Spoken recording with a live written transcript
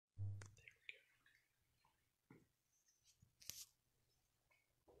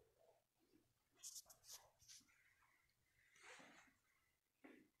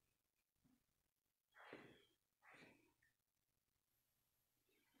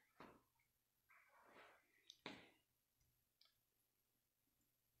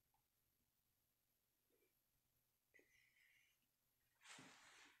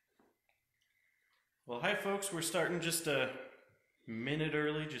Well, hi folks, we're starting just a minute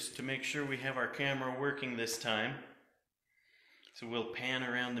early just to make sure we have our camera working this time. So we'll pan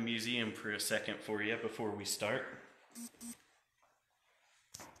around the museum for a second for you before we start.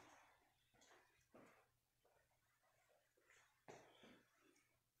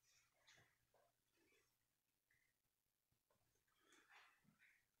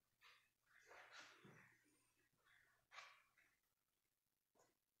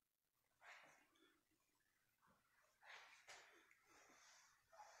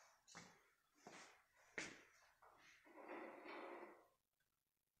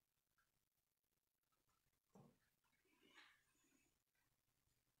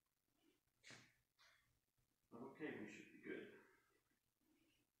 Okay, we should be good.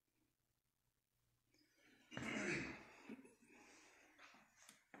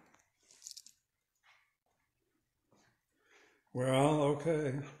 Well,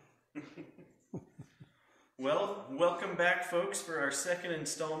 okay. Well, welcome back folks for our second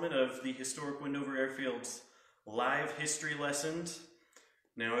installment of the historic Wendover Airfield's live history lessons.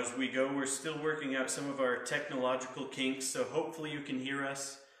 Now as we go, we're still working out some of our technological kinks, so hopefully you can hear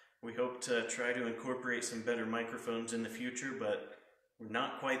us. We hope to try to incorporate some better microphones in the future, but we're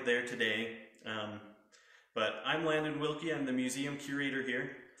not quite there today. But I'm Landon Wilkie, I'm the museum curator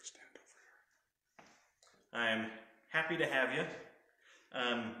here. Stand over here. I'm happy to have you.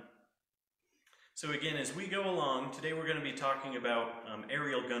 So again, as we go along, today we're going to be talking about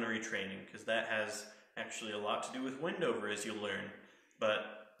aerial gunnery training, because that has actually a lot to do with Wendover, as you'll learn.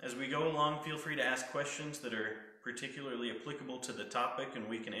 But as we go along, feel free to ask questions that are particularly applicable to the topic, and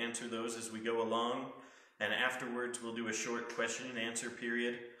we can answer those as we go along. And afterwards, we'll do a short question and answer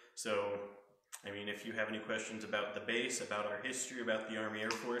period. So, I mean, if you have any questions about the base, about our history, about the Army Air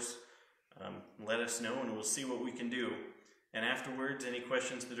Force, let us know and we'll see what we can do. And afterwards, any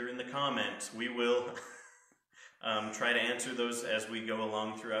questions that are in the comments, we will try to answer those as we go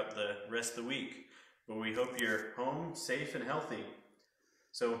along throughout the rest of the week. But we hope you're home, safe, and healthy.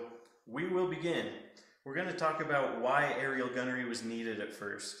 So we will begin. We're going to talk about why aerial gunnery was needed at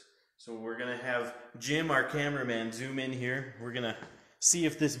first. So we're going to have Jim, our cameraman, zoom in here. We're going to see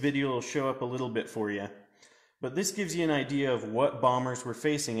if this video will show up a little bit for you. But this gives you an idea of what bombers were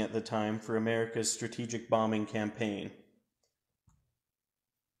facing at the time for America's strategic bombing campaign.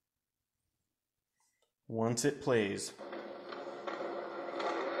 Once it plays.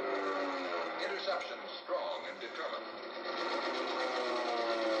 Interception strong and determined.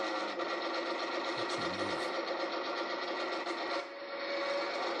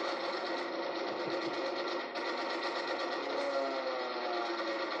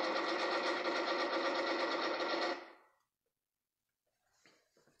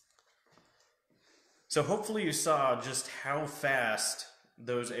 So hopefully you saw just how fast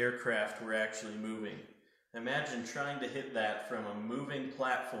those aircraft were actually moving. Imagine trying to hit that from a moving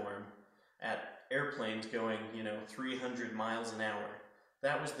platform at airplanes going, 300 miles an hour.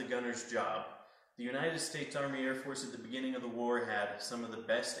 That was the gunner's job. The United States Army Air Force at the beginning of the war had some of the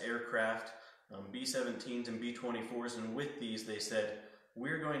best aircraft, B-17s and B-24s, and with these they said,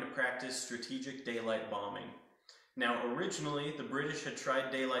 we're going to practice strategic daylight bombing. Now originally the British had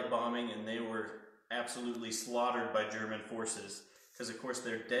tried daylight bombing and they were absolutely slaughtered by German forces. Because of course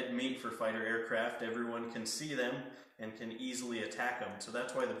they're dead meat for fighter aircraft, everyone can see them and can easily attack them. So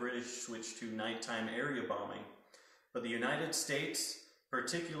that's why the British switched to nighttime area bombing. But the United States,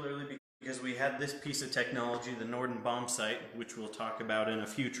 particularly because we had this piece of technology, the Norden bomb sight, which we'll talk about in a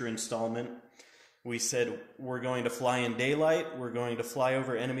future installment, we said we're going to fly in daylight, we're going to fly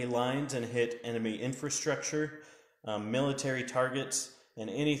over enemy lines and hit enemy infrastructure, military targets, and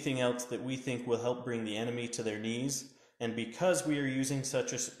anything else that we think will help bring the enemy to their knees. And because we are using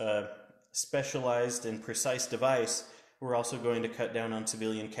such a specialized and precise device, we're also going to cut down on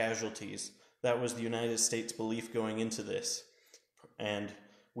civilian casualties. That was the United States' belief going into this. And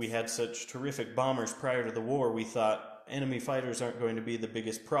we had such terrific bombers prior to the war, we thought enemy fighters aren't going to be the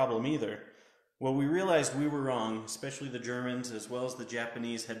biggest problem either. Well, we realized we were wrong, especially the Germans as well as the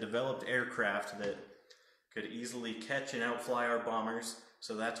Japanese had developed aircraft that could easily catch and outfly our bombers.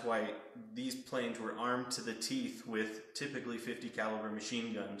 So that's why these planes were armed to the teeth with typically 50 caliber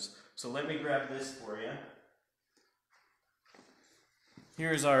machine guns. So let me grab this for you.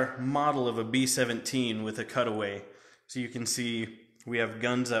 Here's our model of a B-17 with a cutaway. So you can see we have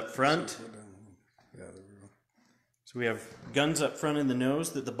guns up front. Yeah, there we go. So we have guns up front in the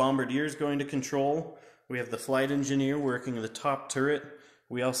nose that the bombardier is going to control. We have the flight engineer working the top turret.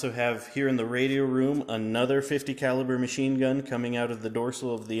 We also have here in the radio room another 50 caliber machine gun coming out of the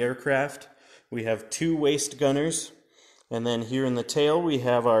dorsal of the aircraft. We have two waist gunners, And then here in the tail we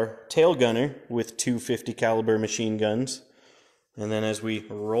have our tail gunner with two 50 caliber machine guns. And then as we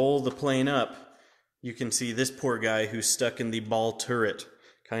roll the plane up, you can see this poor guy who's stuck in the ball turret,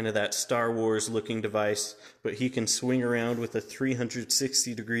 kind of that Star Wars looking device, but he can swing around with a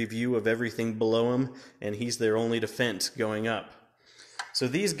 360-degree view of everything below him, and he's their only defense going up. So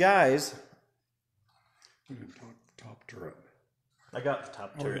these guys... Top turret. I got the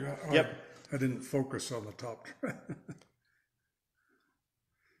top turret. Oh, yep. I didn't focus on the top turret.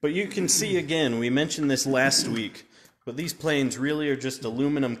 But you can see again, we mentioned this last week, but these planes really are just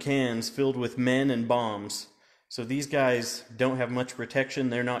aluminum cans filled with men and bombs. So these guys don't have much protection,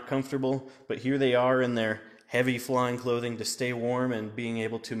 they're not comfortable, but here they are in their heavy flying clothing to stay warm and being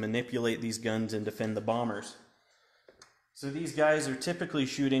able to manipulate these guns and defend the bombers. So these guys are typically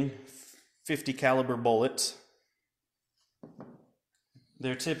shooting 50 caliber bullets.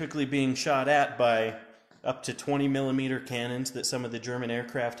 They're typically being shot at by up to 20 millimeter cannons that some of the German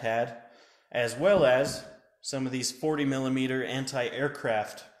aircraft had, as well as some of these 40 millimeter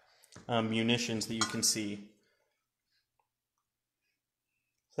anti-aircraft munitions that you can see.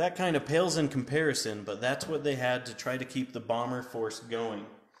 That kind of pales in comparison, but that's what they had to try to keep the bomber force going.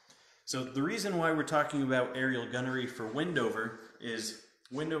 So the reason why we're talking about aerial gunnery for Wendover is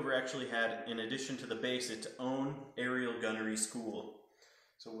Wendover actually had, in addition to the base, its own aerial gunnery school.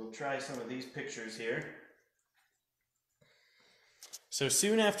 So we'll try some of these pictures here. So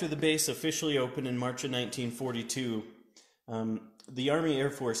soon after the base officially opened in March of 1942, the Army Air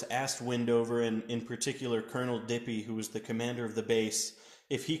Force asked Wendover, and in particular Colonel Dippy, who was the commander of the base,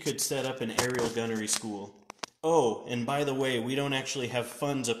 if he could set up an aerial gunnery school. Oh, and by the way, we don't actually have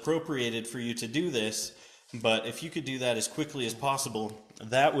funds appropriated for you to do this, but if you could do that as quickly as possible,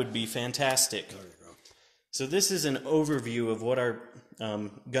 that would be fantastic. There you go. So this is an overview of what our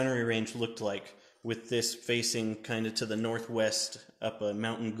gunnery range looked like, with this facing kind of to the northwest up a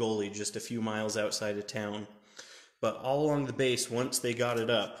mountain gully just a few miles outside of town. But all along the base, once they got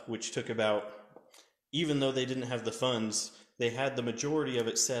it up, which took about, even though they didn't have the funds, they had the majority of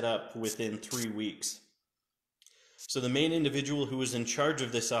it set up within 3 weeks. So the main individual who was in charge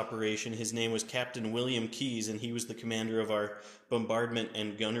of this operation, his name was Captain William Keyes, and he was the commander of our bombardment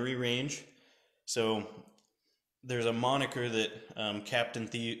and gunnery range. So there's a moniker that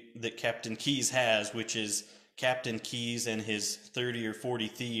Captain Keyes has, which is Captain Keyes and his 30 or 40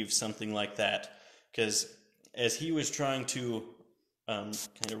 thieves, something like that. Because as he was trying to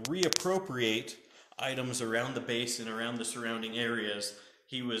kind of reappropriate items around the base and around the surrounding areas,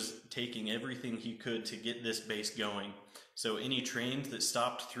 he was taking everything he could to get this base going. So any trains that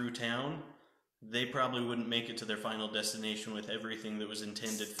stopped through town, they probably wouldn't make it to their final destination with everything that was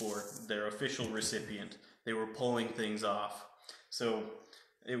intended for their official recipient. They were pulling things off. So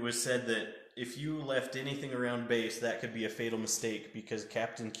it was said that if you left anything around base, that could be a fatal mistake, because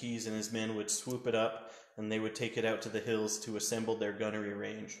Captain Keyes and his men would swoop it up and they would take it out to the hills to assemble their gunnery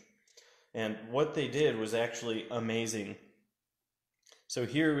range. And what they did was actually amazing. So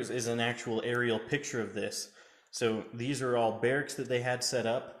here is an actual aerial picture of this. So these are all barracks that they had set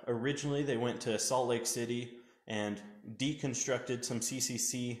up. Originally they went to Salt Lake City and deconstructed some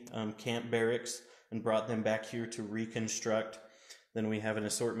CCC camp barracks and brought them back here to reconstruct. Then we have an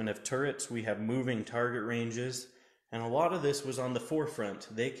assortment of turrets, we have moving target ranges, and a lot of this was on the forefront.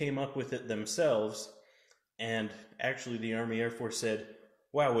 They came up with it themselves, and actually the Army Air Force said,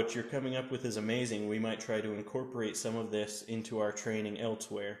 wow, what you're coming up with is amazing. We might try to incorporate some of this into our training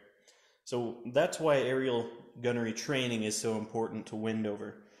elsewhere. So that's why aerial gunnery training is so important to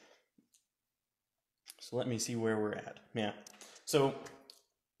Wendover. So let me see where we're at. Yeah. So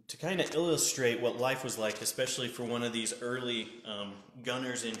to kind of illustrate what life was like, especially for one of these early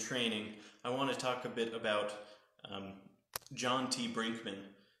gunners in training, I want to talk a bit about John T. Brinkman.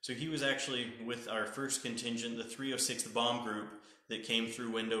 So he was actually with our first contingent, the 306th Bomb Group, that came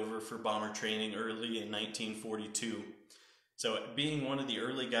through Wendover for bomber training early in 1942. So being one of the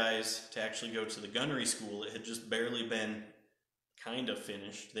early guys to actually go to the gunnery school, it had just barely been kind of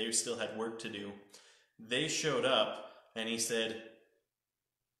finished. They still had work to do. They showed up and he said,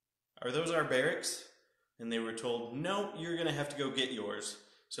 "Are those our barracks?" And they were told, "No, you're going to have to go get yours."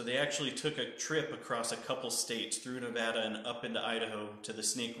 So they actually took a trip across a couple states, through Nevada and up into Idaho to the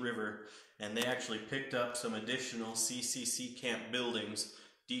Snake River, and they actually picked up some additional CCC camp buildings,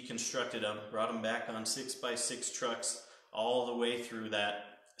 deconstructed them, brought them back on 6x6 trucks all the way through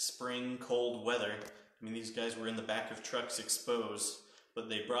that spring cold weather. I mean, these guys were in the back of trucks exposed, but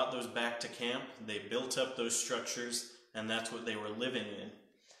they brought those back to camp, they built up those structures, and that's what they were living in.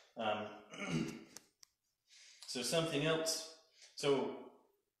 So something else. So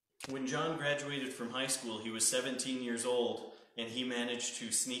When John graduated from high school, he was 17 years old, and he managed to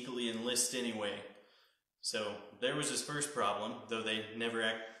sneakily enlist anyway. So there was his first problem, though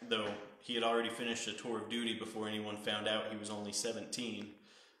he had already finished a tour of duty before anyone found out he was only 17.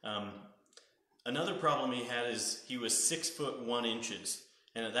 Another problem he had is he was 6'1",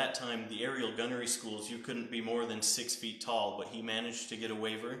 and at that time, the aerial gunnery schools, you couldn't be more than 6 feet tall, but he managed to get a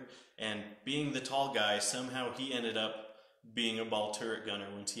waiver, and being the tall guy, somehow he ended up being a ball turret gunner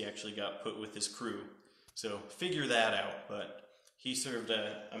once he actually got put with his crew. So figure that out, but he served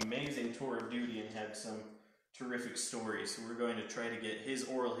an amazing tour of duty and had some terrific stories. So we're going to try to get his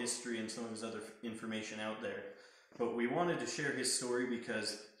oral history and some of his other information out there. But we wanted to share his story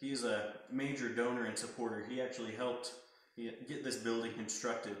because he's a major donor and supporter. He actually helped get this building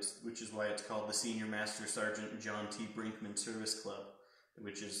constructed, which is why it's called the Senior Master Sergeant John T. Brinkman Service Club,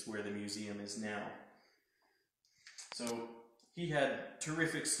 which is where the museum is now. So he had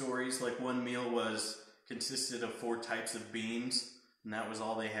terrific stories, like one meal consisted of 4 types of beans, and that was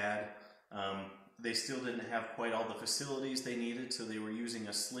all they had. They still didn't have quite all the facilities they needed, so they were using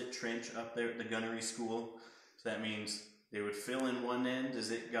a slit trench up there at the gunnery school. So that means they would fill in one end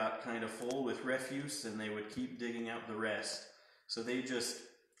as it got kind of full with refuse, and they would keep digging out the rest. So they just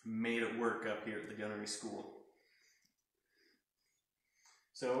made it work up here at the gunnery school.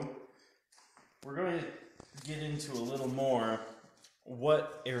 So we're going to get into a little more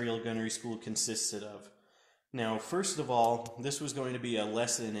what aerial gunnery school consisted of. Now, first of all, this was going to be a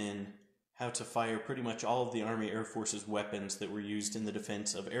lesson in how to fire pretty much all of the Army Air Force's weapons that were used in the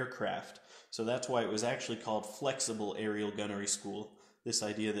defense of aircraft. So that's why it was actually called Flexible Aerial Gunnery School. This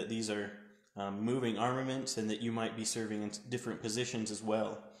idea that these are moving armaments and that you might be serving in different positions as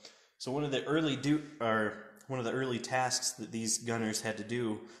well. So one of the early tasks that these gunners had to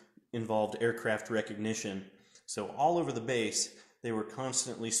do involved aircraft recognition. So all over the base, they were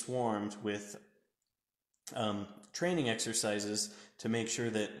constantly swarmed with training exercises to make sure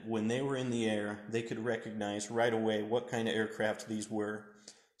that when they were in the air, they could recognize right away what kind of aircraft these were.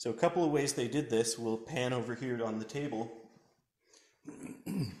 So a couple of ways they did this, we'll pan over here on the table.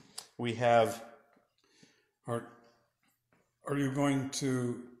 We have... Are you going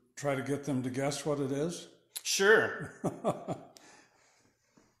to try to get them to guess what it is? Sure.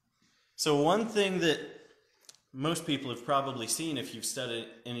 So one thing that most people have probably seen if you've studied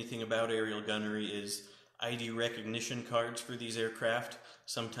anything about aerial gunnery is ID recognition cards for these aircraft.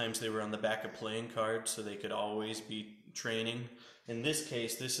 Sometimes they were on the back of playing cards so they could always be training. In this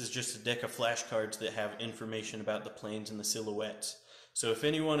case, this is just a deck of flashcards that have information about the planes and the silhouettes. So if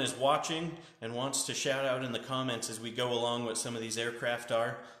anyone is watching and wants to shout out in the comments as we go along what some of these aircraft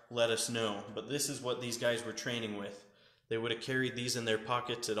are, let us know. But this is what these guys were training with. They would have carried these in their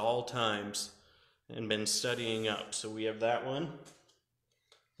pockets at all times and been studying up. So we have that one.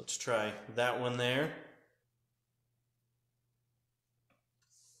 Let's try that one there.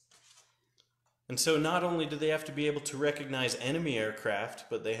 And so not only do they have to be able to recognize enemy aircraft,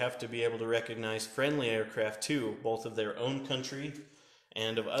 but they have to be able to recognize friendly aircraft too, both of their own country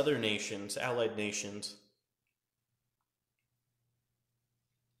and of other nations, allied nations.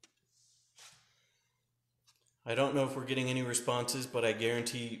 I don't know if we're getting any responses, but I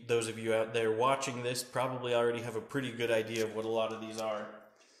guarantee those of you out there watching this probably already have a pretty good idea of what a lot of these are.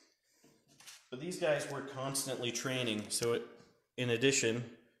 But these guys were constantly training, so in addition,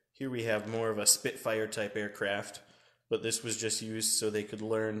 here we have more of a Spitfire type aircraft, but this was just used so they could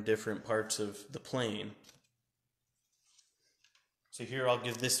learn different parts of the plane. So here I'll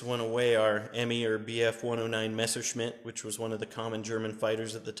give this one away, our ME or BF 109 Messerschmitt, which was one of the common German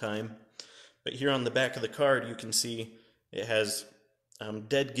fighters at the time. But here on the back of the card you can see it has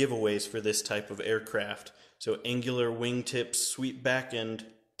dead giveaways for this type of aircraft. So angular wingtips, sweep back and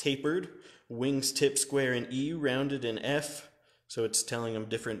tapered, wings tip square in E, rounded in F. So it's telling them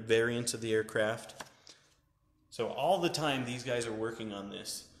different variants of the aircraft. So all the time these guys are working on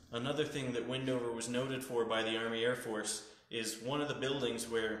this. Another thing that Wendover was noted for by the Army Air Force is one of the buildings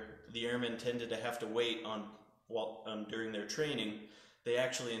where the airmen tended to have to wait on during their training. They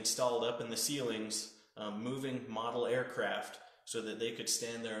actually installed up in the ceilings moving model aircraft so that they could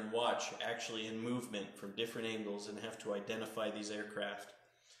stand there and watch actually in movement from different angles and have to identify these aircraft.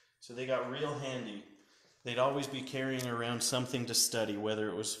 So they got real handy. They'd always be carrying around something to study, whether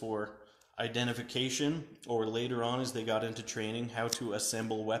it was for identification or later on as they got into training, how to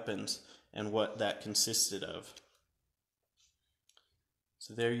assemble weapons and what that consisted of.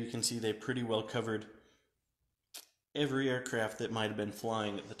 So there you can see they pretty well covered every aircraft that might have been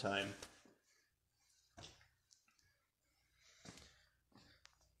flying at the time.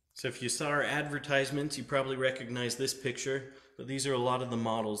 So if you saw our advertisements, you probably recognize this picture, but these are a lot of the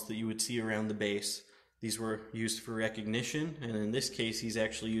models that you would see around the base. These were used for recognition, and in this case he's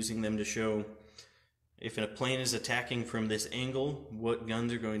actually using them to show if a plane is attacking from this angle, what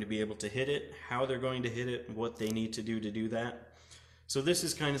guns are going to be able to hit it, how they're going to hit it, what they need to do that. So this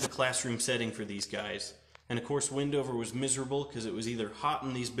is kind of the classroom setting for these guys. And of course Wendover was miserable because it was either hot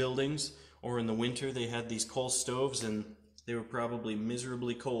in these buildings or in the winter they had these coal stoves and they were probably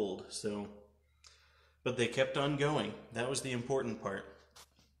miserably cold. But they kept on going. That was the important part.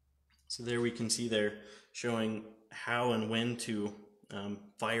 So there we can see they're showing how and when to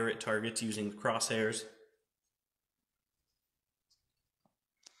fire at targets using crosshairs.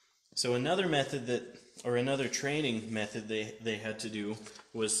 So another method another training method they had to do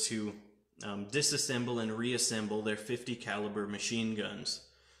was to disassemble and reassemble their 50 caliber machine guns.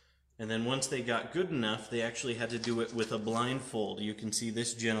 And then once they got good enough, they actually had to do it with a blindfold. You can see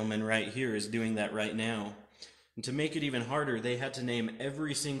this gentleman right here is doing that right now. And to make it even harder, they had to name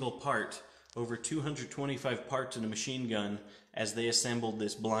every single part, over 225 parts in a machine gun, as they assembled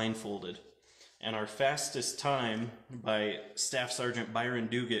this blindfolded. And our fastest time, by Staff Sergeant Byron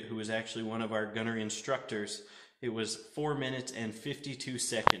Duguid, who was actually one of our gunnery instructors, it was 4 minutes and 52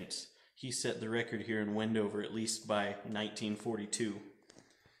 seconds. He set the record here in Wendover, at least by 1942.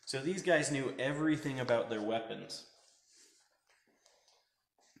 So these guys knew everything about their weapons.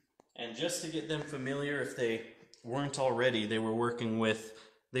 And just to get them familiar, if they weren't already, they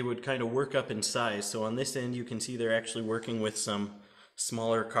would kind of work up in size. So on this end you can see they're actually working with some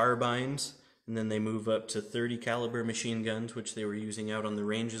smaller carbines, and then they move up to 30 caliber machine guns, which they were using out on the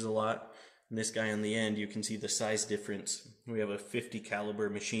ranges a lot. And this guy on the end, you can see the size difference. We have a 50 caliber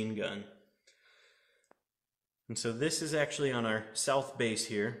machine gun. And so this is actually on our south base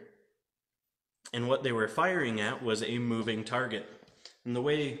here. And what they were firing at was a moving target. And the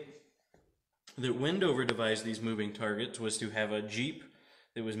way that Wendover devised these moving targets was to have a Jeep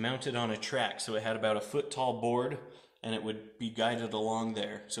that was mounted on a track. So it had about a foot tall board and it would be guided along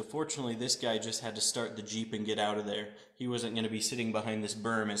there. So fortunately this guy just had to start the Jeep and get out of there. He wasn't going to be sitting behind this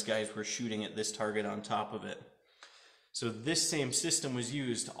berm as guys were shooting at this target on top of it. So this same system was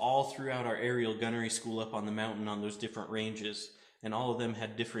used all throughout our aerial gunnery school up on the mountain on those different ranges. And all of them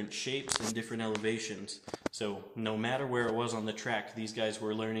had different shapes and different elevations. So no matter where it was on the track, these guys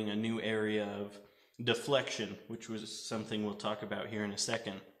were learning a new area of deflection, which was something we'll talk about here in a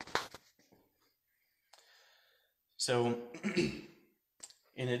second. So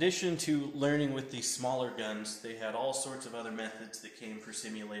in addition to learning with these smaller guns, they had all sorts of other methods that came for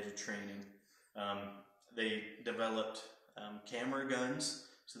simulated training. They developed camera guns,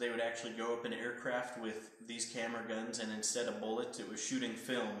 so they would actually go up in aircraft with these camera guns, and instead of bullets, it was shooting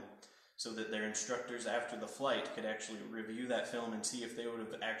film, so that their instructors after the flight could actually review that film and see if they would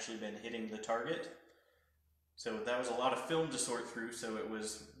have actually been hitting the target. So that was a lot of film to sort through, so it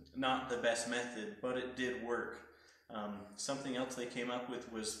was not the best method, but it did work. Something else they came up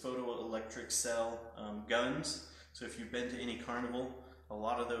with was photoelectric cell guns. So if you've been to any carnival, a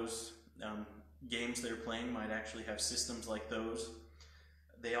lot of those games they're playing might actually have systems like those.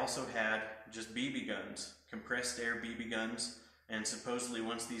 They also had just BB guns, compressed air BB guns, and supposedly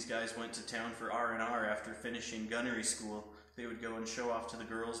once these guys went to town for R&R after finishing gunnery school, they would go and show off to the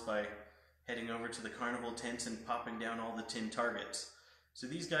girls by heading over to the carnival tents and popping down all the tin targets. So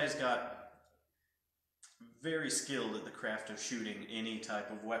these guys got very skilled at the craft of shooting any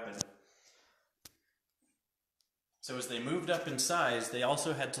type of weapon. So as they moved up in size, they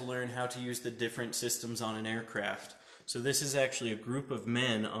also had to learn how to use the different systems on an aircraft. So this is actually a group of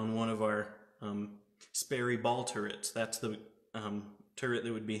men on one of our Sperry ball turrets. That's the turret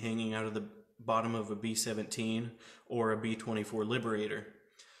that would be hanging out of the bottom of a B-17 or a B-24 Liberator.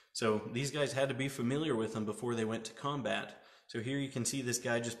 So these guys had to be familiar with them before they went to combat. So here you can see this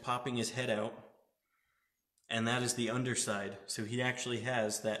guy just popping his head out, and that is the underside. So he actually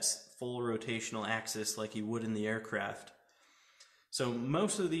has that full rotational axis like he would in the aircraft. So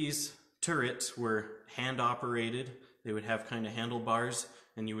most of these turrets were hand operated. They would have kind of handlebars,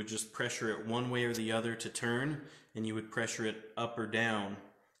 and you would just pressure it one way or the other to turn, and you would pressure it up or down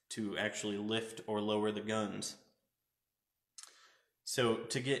to actually lift or lower the guns. So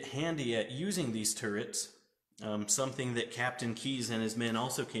to get handy at using these turrets, something that Captain Keyes and his men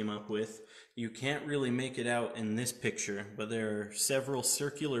also came up with, you can't really make it out in this picture, but there are several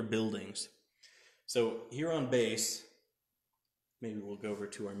circular buildings. So here on base, maybe we'll go over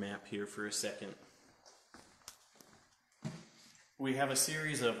to our map here for a second. We have a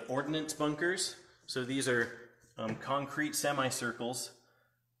series of ordnance bunkers. So these are concrete semicircles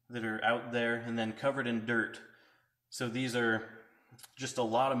that are out there and then covered in dirt. So these are just a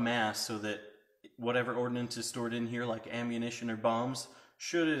lot of mass so that whatever ordnance is stored in here, like ammunition or bombs,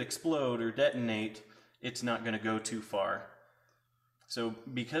 should it explode or detonate, it's not going to go too far. So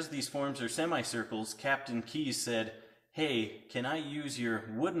because these forms are semicircles, Captain Keyes said, hey, can I use your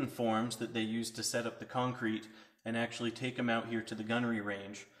wooden forms that they used to set up the concrete and actually take them out here to the gunnery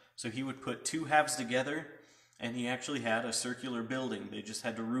range? So he would put two halves together, and he actually had a circular building. They just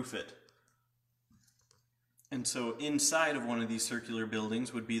had to roof it. And so inside of one of these circular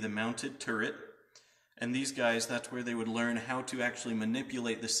buildings would be the mounted turret. And these guys, that's where they would learn how to actually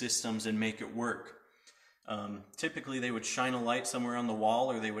manipulate the systems and make it work. Typically they would shine a light somewhere on the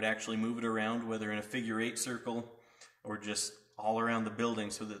wall, or they would actually move it around, whether in a figure-8 circle or just all around the building,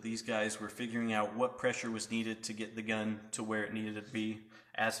 so that these guys were figuring out what pressure was needed to get the gun to where it needed to be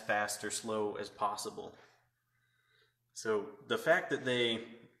as fast or slow as possible. So the fact that they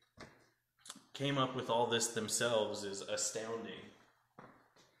came up with all this themselves is astounding.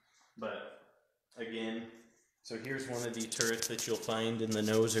 But again, so here's one of the turrets that you'll find in the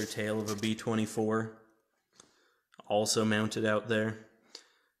nose or tail of a B-24, also mounted out there.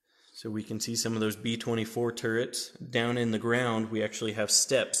 So we can see some of those B-24 turrets. Down in the ground, we actually have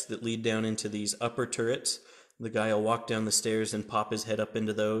steps that lead down into these upper turrets. The guy will walk down the stairs and pop his head up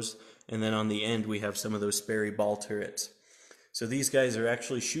into those. And then on the end, we have some of those Sperry ball turrets. So these guys are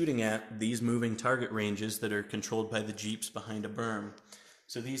actually shooting at these moving target ranges that are controlled by the jeeps behind a berm.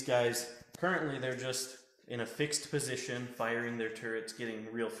 So these guys, currently they're just in a fixed position, firing their turrets, getting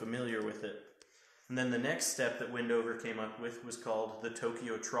real familiar with it. And then the next step that Wendover came up with was called the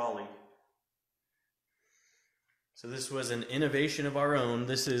Tokyo Trolley. So this was an innovation of our own.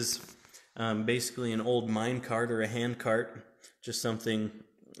 This is basically an old mine cart or a hand cart, just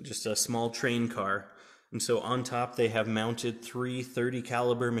a small train car. And so on top they have mounted 3 .30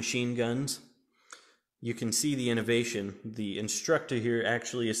 caliber machine guns. You can see the innovation. The instructor here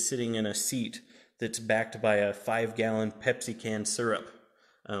actually is sitting in a seat that's backed by a 5-gallon Pepsi can syrup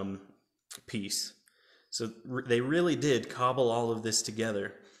piece. So they really did cobble all of this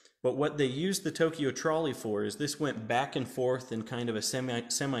together. But what they used the Tokyo Trolley for is this went back and forth in kind of a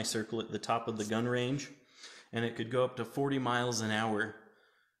semicircle at the top of the gun range, and it could go up to 40 miles an hour.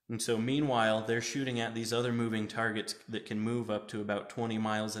 And so meanwhile, they're shooting at these other moving targets that can move up to about 20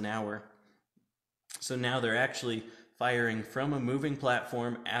 miles an hour. So now they're actually firing from a moving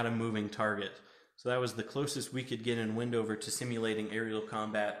platform at a moving target. So that was the closest we could get in Wendover to simulating aerial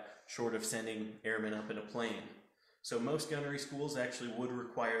combat, short of sending airmen up in a plane. So most gunnery schools actually would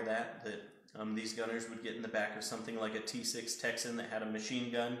require that these gunners would get in the back of something like a T6 Texan that had a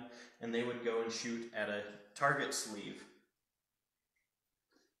machine gun, and they would go and shoot at a target sleeve.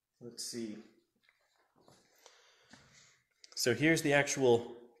 Let's see. So here's the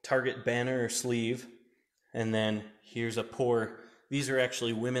actual target banner or sleeve, and then here's these are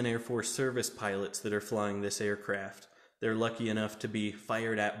actually women Air Force service pilots that are flying this aircraft. They're lucky enough to be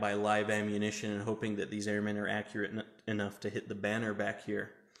fired at by live ammunition and hoping that these airmen are accurate enough to hit the banner back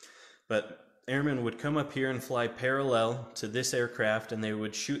here. But airmen would come up here and fly parallel to this aircraft, and they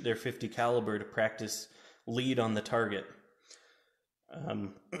would shoot their .50 caliber to practice lead on the target.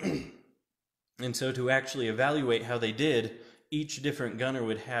 And so to actually evaluate how they did, each different gunner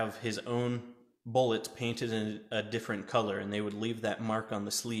would have his own bullets painted in a different color, and they would leave that mark on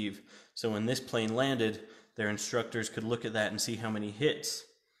the sleeve. So when this plane landed, their instructors could look at that and see how many hits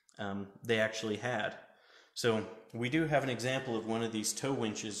they actually had. So we do have an example of one of these tow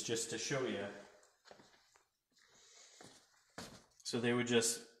winches just to show you. So they would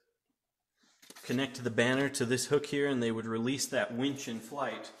just connect the banner to this hook here, and they would release that winch in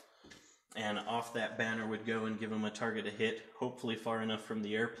flight, and off that banner would go and give them a target to hit, hopefully far enough from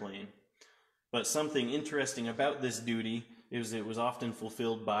the airplane. But something interesting about this duty is it was often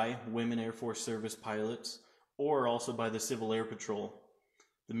fulfilled by women Air Force service pilots, or also by the Civil Air Patrol.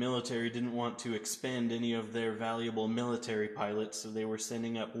 The military didn't want to expend any of their valuable military pilots, so they were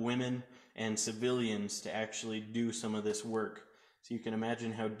sending up women and civilians to actually do some of this work. So you can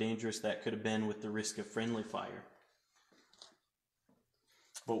imagine how dangerous that could have been with the risk of friendly fire.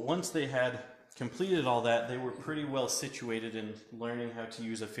 But once they had completed all that, they were pretty well situated in learning how to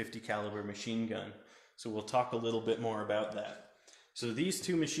use a .50 caliber machine gun. So we'll talk a little bit more about that. So these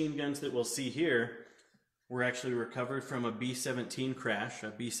two machine guns that we'll see here were actually recovered from a B-17 crash,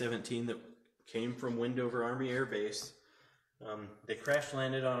 a B-17 that came from Wendover Army Air Base. They crash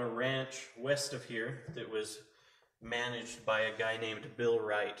landed on a ranch west of here that was managed by a guy named Bill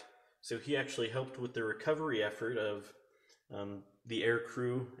Wright. So he actually helped with the recovery effort of the air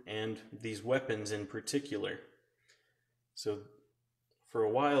crew and these weapons in particular. So For a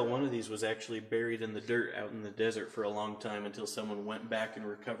while, one of these was actually buried in the dirt out in the desert for a long time until someone went back and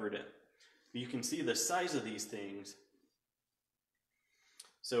recovered it. But you can see the size of these things.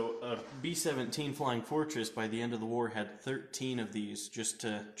 So a B-17 Flying Fortress by the end of the war had 13 of these just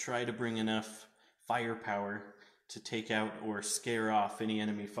to try to bring enough firepower to take out or scare off any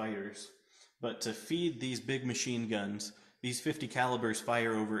enemy fighters. But to feed these big machine guns, these 50 calibers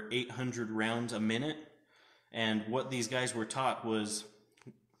fire over 800 rounds a minute. And what these guys were taught was,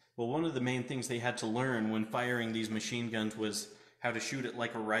 well, one of the main things they had to learn when firing these machine guns was how to shoot it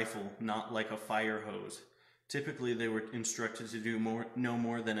like a rifle, not like a fire hose. Typically, they were instructed to do no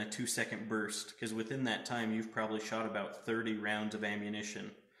more than a 2-second burst, because within that time, you've probably shot about 30 rounds of ammunition.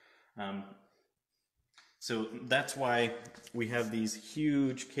 So that's why we have these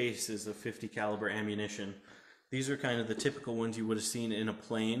huge cases of 50 caliber ammunition. These are kind of the typical ones you would have seen in a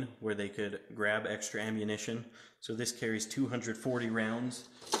plane where they could grab extra ammunition. So this carries 240 rounds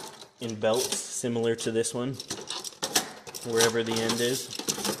in belts, similar to this one, wherever the end is.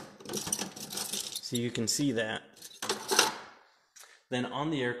 So you can see that. Then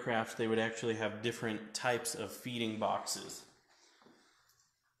on the aircraft, they would actually have different types of feeding boxes.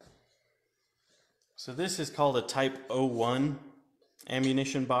 So this is called a Type 01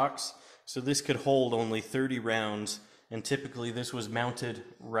 ammunition box. So this could hold only 30 rounds, and typically this was mounted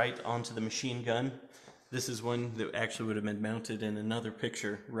right onto the machine gun. This is one that actually would have been mounted in another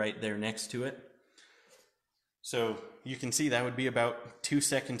picture right there next to it. So you can see that would be about 2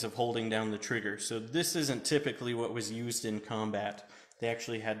 seconds of holding down the trigger. So this isn't typically what was used in combat. They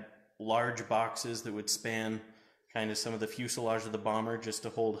actually had large boxes that would span kind of some of the fuselage of the bomber just to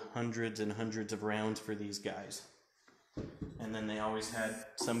hold hundreds and hundreds of rounds for these guys. And then they always had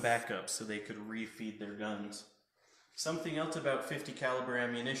some backups so they could refeed their guns. Something else about 50 caliber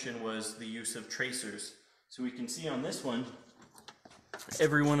ammunition was the use of tracers. So we can see on this one,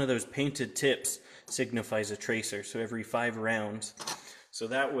 every one of those painted tips signifies a tracer, so every 5 rounds. So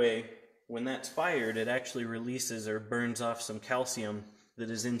that way, when that's fired, it actually releases or burns off some calcium that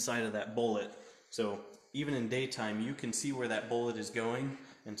is inside of that bullet. So even in daytime, you can see where that bullet is going,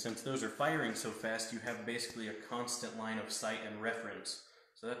 and since those are firing so fast, you have basically a constant line of sight and reference.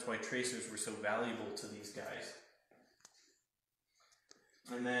 So that's why tracers were so valuable to these guys.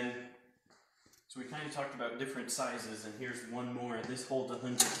 And then, so we kind of talked about different sizes, and here's one more. This holds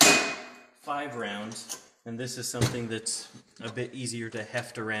 105 rounds, and this is something that's a bit easier to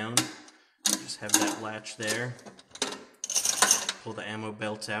heft around. Just have that latch there. Pull the ammo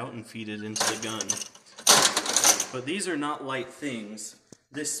belt out and feed it into the gun. But these are not light things.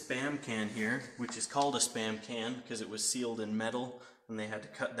 This spam can here, which is called a spam can because it was sealed in metal, and they had to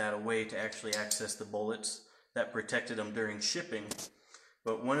cut that away to actually access the bullets. That protected them during shipping.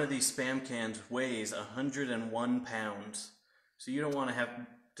 But one of these spam cans weighs 101 pounds. So you don't want to have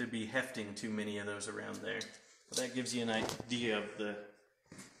to be hefting too many of those around there. But that gives you an idea of the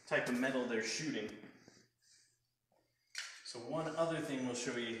type of metal they're shooting. So one other thing we'll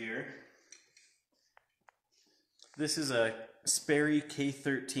show you here. This is a Sperry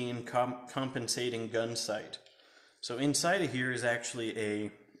K-13 compensating gun sight. So inside of here is actually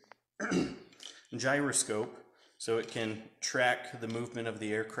a gyroscope. So it can track the movement of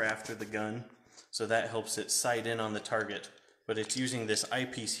the aircraft or the gun, so that helps it sight in on the target. But it's using this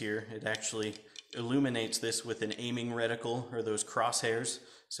eyepiece here. It actually illuminates this with an aiming reticle, or those crosshairs,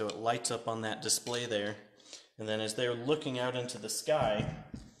 so it lights up on that display there. And then as they're looking out into the sky,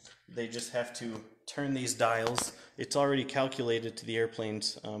 they just have to turn these dials. It's already calculated to the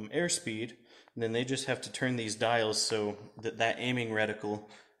airplane's airspeed, and then they just have to turn these dials so that that aiming reticle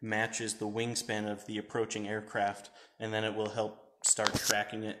matches the wingspan of the approaching aircraft, and then it will help start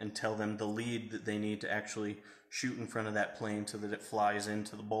tracking it and tell them the lead that they need to actually shoot in front of that plane so that it flies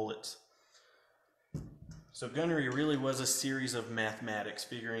into the bullets. So gunnery really was a series of mathematics,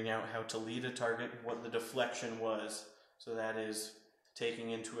 figuring out how to lead a target, what the deflection was. So that is taking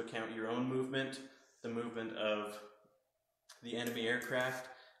into account your own movement, the movement of the enemy aircraft,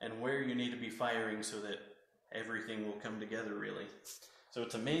 and where you need to be firing so that everything will come together really. So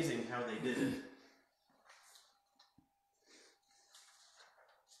it's amazing how they did it.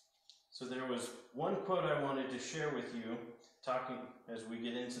 So there was one quote I wanted to share with you, talking as we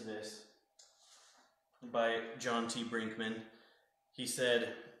get into this, by John T. Brinkman. He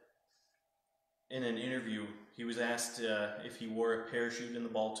said in an interview, he was asked if he wore a parachute in the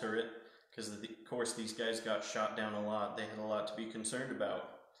ball turret, because of course these guys got shot down a lot. They had a lot to be concerned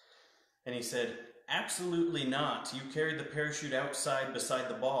about. And he said, "Absolutely not. You carried the parachute outside beside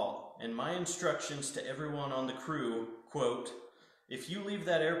the ball. And my instructions to everyone on the crew, quote, if you leave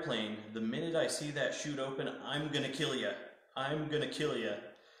that airplane, the minute I see that chute open, I'm gonna kill ya. I'm gonna kill you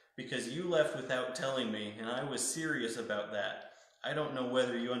because you left without telling me, and I was serious about that. I don't know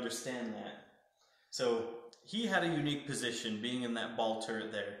whether you understand that. So he had a unique position being in that ball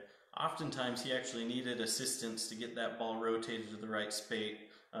turret there. Oftentimes he actually needed assistance to get that ball rotated to the right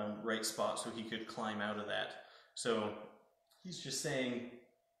spot so he could climb out of that. So he's just saying,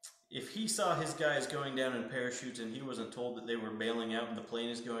 if he saw his guys going down in parachutes and he wasn't told that they were bailing out and the plane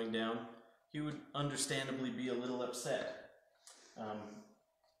is going down, he would understandably be a little upset.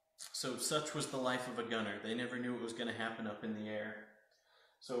 So such was the life of a gunner. They never knew what was going to happen up in the air.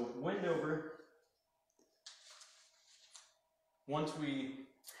 So Wendover, once we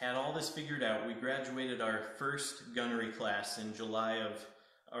had all this figured out, we graduated our first gunnery class on July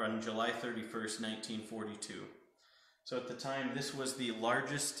 31st, 1942. So at the time, this was the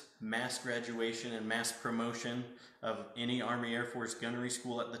largest mass graduation and mass promotion of any Army Air Force gunnery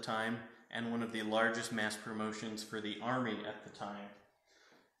school at the time, and one of the largest mass promotions for the Army at the time.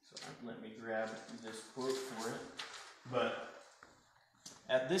 So let me grab this quote for it. But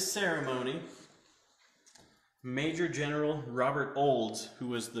at this ceremony, Major General Robert Olds, who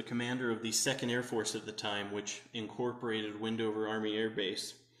was the commander of the 2nd Air Force at the time, which incorporated Wendover Army Air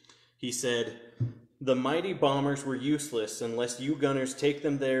Base, he said, "The mighty bombers were useless unless you gunners take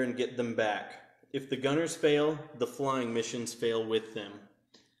them there and get them back. If the gunners fail, the flying missions fail with them."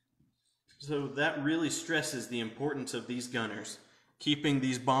 So that really stresses the importance of these gunners, keeping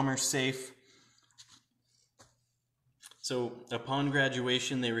these bombers safe. So upon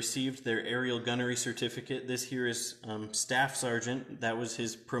graduation, they received their aerial gunnery certificate. This here is Staff Sergeant. That was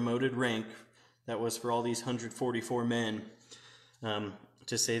his promoted rank. That was for all these 144 men,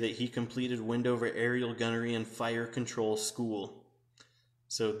 to say that he completed Wendover Aerial Gunnery and Fire Control School.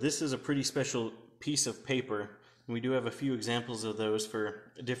 So this is a pretty special piece of paper. We do have a few examples of those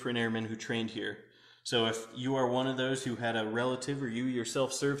for different airmen who trained here. So if you are one of those who had a relative or you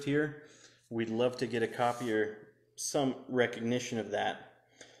yourself served here, we'd love to get a copy or some recognition of that.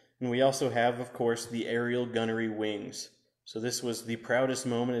 And we also have, of course, the aerial gunnery wings. So this was the proudest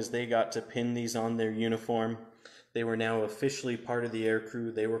moment as they got to pin these on their uniform. They were now officially part of the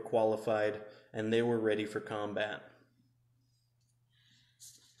aircrew, they were qualified, and they were ready for combat.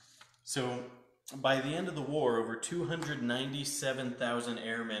 So by the end of the war, over 297,000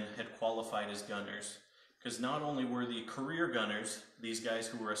 airmen had qualified as gunners. Because not only were the career gunners, these guys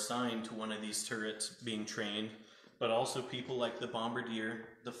who were assigned to one of these turrets being trained, but also people like the bombardier,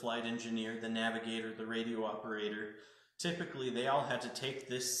 the flight engineer, the navigator, the radio operator. Typically, they all had to take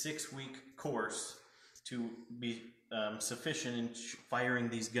this 6-week course to be sufficient in firing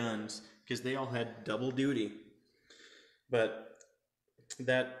these guns, because they all had double duty. But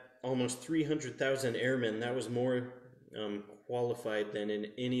that almost 300,000 airmen, that was more qualified than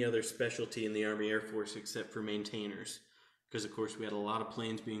in any other specialty in the Army Air Force except for maintainers. Because, of course, we had a lot of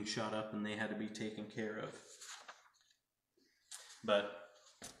planes being shot up and they had to be taken care of. But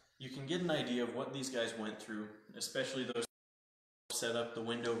you can get an idea of what these guys went through, especially those who set up the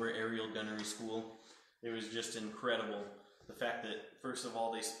Wendover Aerial Gunnery School. It was just incredible. The fact that, first of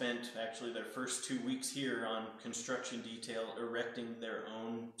all, they spent actually their first 2 weeks here on construction detail, erecting their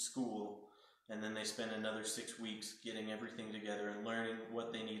own school, and then they spent another 6 weeks getting everything together and learning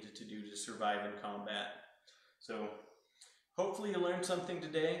what they needed to do to survive in combat. So, hopefully you learned something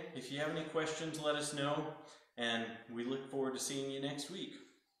today. If you have any questions, let us know, and we look forward to seeing you next week.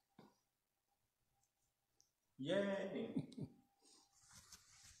 Yay!